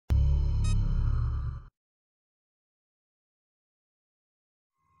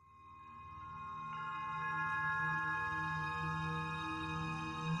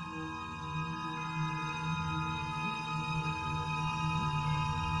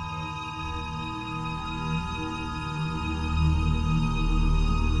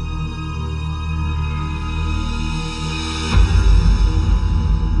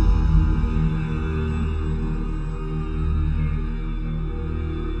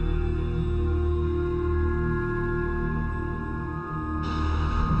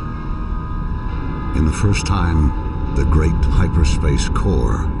first time, the great hyperspace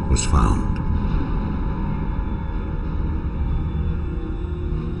core was found.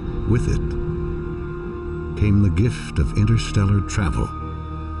 With it came the gift of interstellar travel,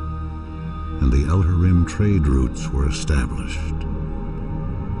 and the Outer Rim trade routes were established,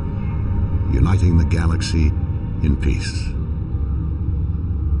 uniting the galaxy in peace.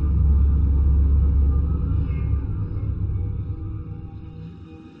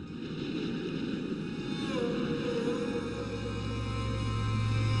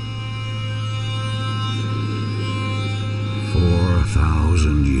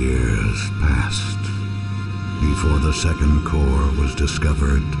 Years passed before the second core was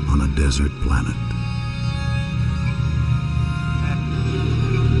discovered on a desert planet.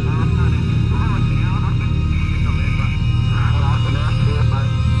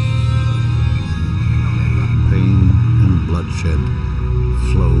 Pain and bloodshed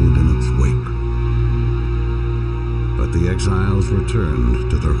flowed in its wake. But the exiles returned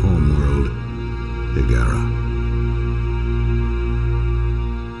to their homeworld, Higara.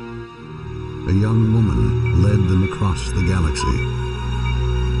 A young woman led them across the galaxy,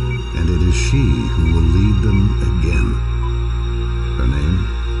 and it is she who will lead them again. Her name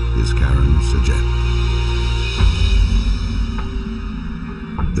is Karen Sajet.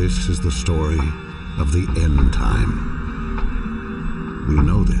 This is the story of the end time. We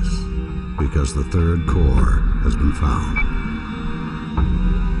know this because the third core has been found.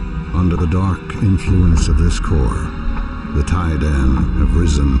 Under the dark influence of this core, the Taidan have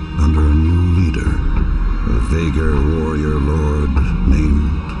risen under a new leader, a Vagar warrior lord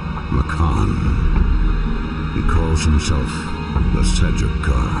named Makan. He calls himself the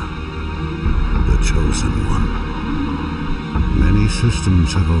Sejukkar, the Chosen One. Many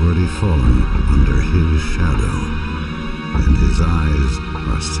systems have already fallen under his shadow, and his eyes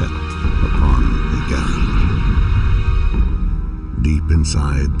are set upon Higara. Deep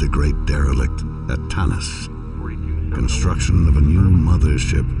inside the great derelict at Tanis, construction of a new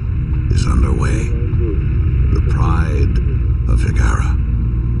mothership is underway. The pride of Higara.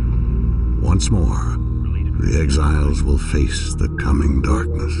 Once more, the exiles will face the coming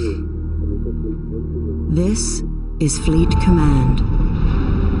darkness. This is Fleet Command.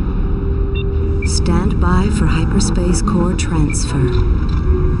 Stand by for hyperspace core transfer.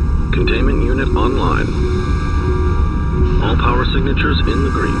 Containment unit online. All power signatures in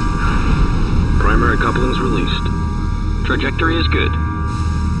the green. Primary couplings released. Trajectory is good.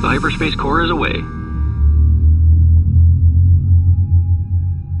 The hyperspace core is away.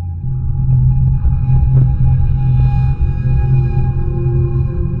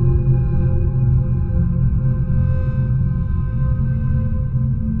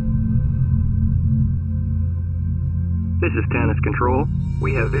 This is Tanis Control.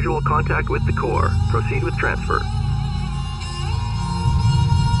 We have visual contact with the core. Proceed with transfer.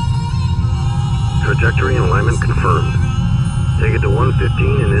 Trajectory and alignment confirmed. Take it to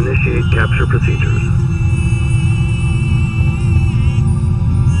 115 and initiate capture procedures.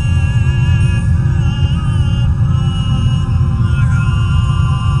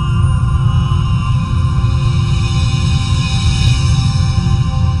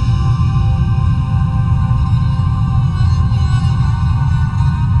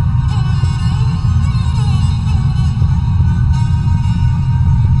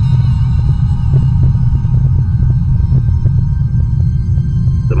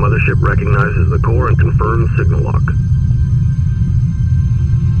 Mothership recognizes the core and confirms signal lock.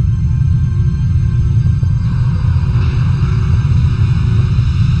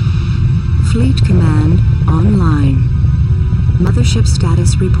 Fleet Command online. Mothership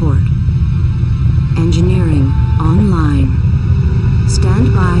status report. Engineering online.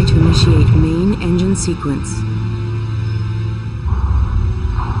 Stand by to initiate main engine sequence.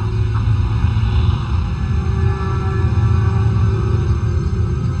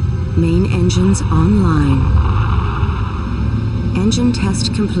 Main engines online. Engine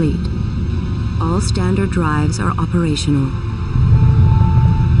test complete. All standard drives are operational.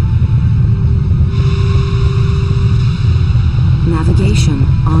 Navigation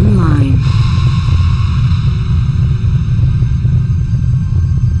online.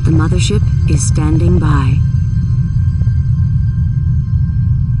 The mothership is standing by.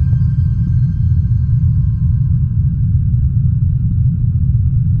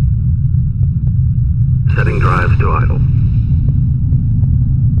 Setting drives to idle.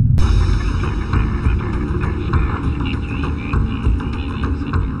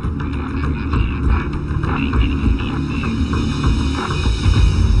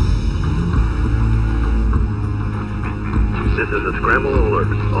 This is a scramble alert.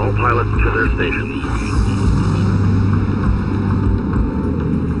 All pilots to their stations.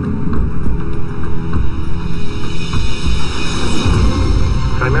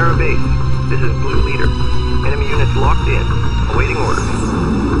 Chimera Base, this is Blue Leader. Enemy units locked in, awaiting orders.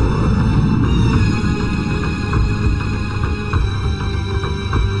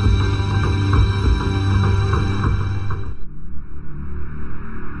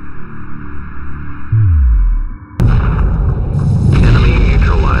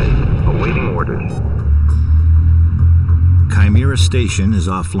 Chimera Station is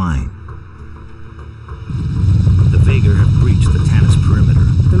offline. The Vega have breached the Tanis perimeter.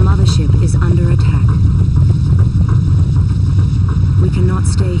 The mothership is under attack. We cannot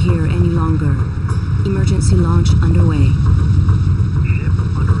stay here any longer. Emergency launch underway. Ship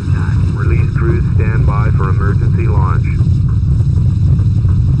under attack. Release crews stand by for emergency launch.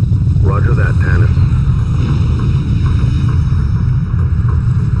 Roger that, Tanis.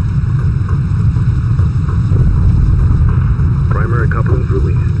 Primary couplings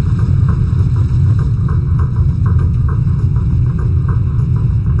released.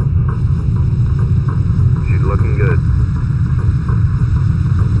 She's looking good.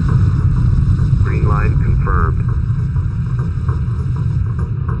 Green line confirmed.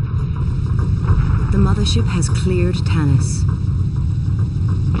 The mothership has cleared Tanis.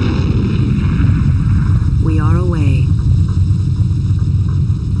 We are away.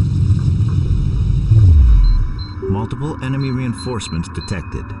 Multiple enemy reinforcements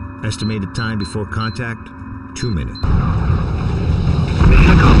detected. Estimated time before contact, 2 minutes.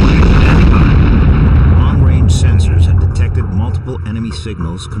 Mission accomplished. Standing by. Long-range sensors have detected multiple enemy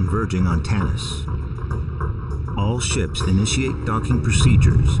signals converging on Tanis. All ships initiate docking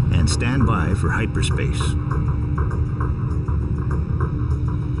procedures and stand by for hyperspace.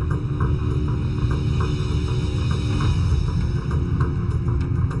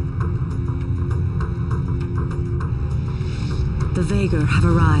 The Vega have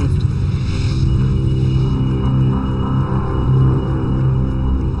arrived.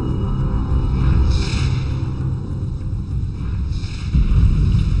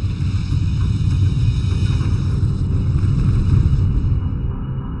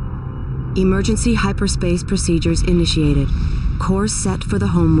 Emergency hyperspace procedures initiated. Course set for the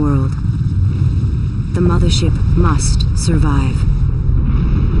Homeworld. The mothership must survive.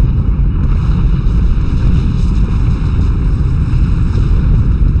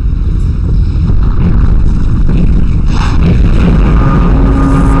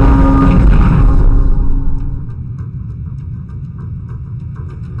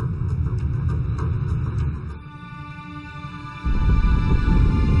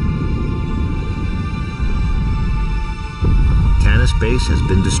 Tanis base has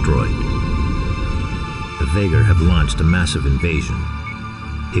been destroyed. The Vega have launched a massive invasion.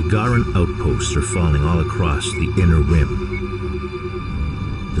 Higaran outposts are falling all across the inner rim.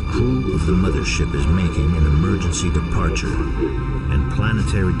 The crew of the mothership is making an emergency departure, and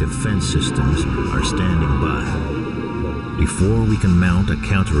planetary defense systems are standing by. Before we can mount a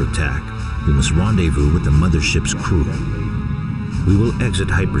counterattack, we must rendezvous with the mothership's crew. We will exit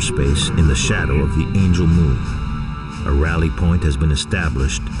hyperspace in the shadow of the Angel Moon. A rally point has been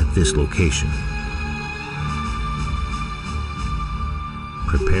established at this location.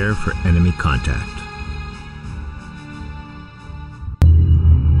 Prepare for enemy contact.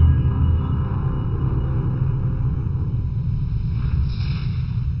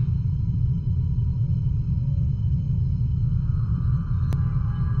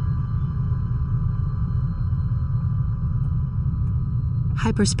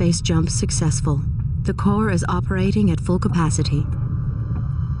 Hyperspace jump successful. The core is operating at full capacity.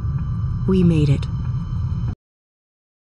 We made it.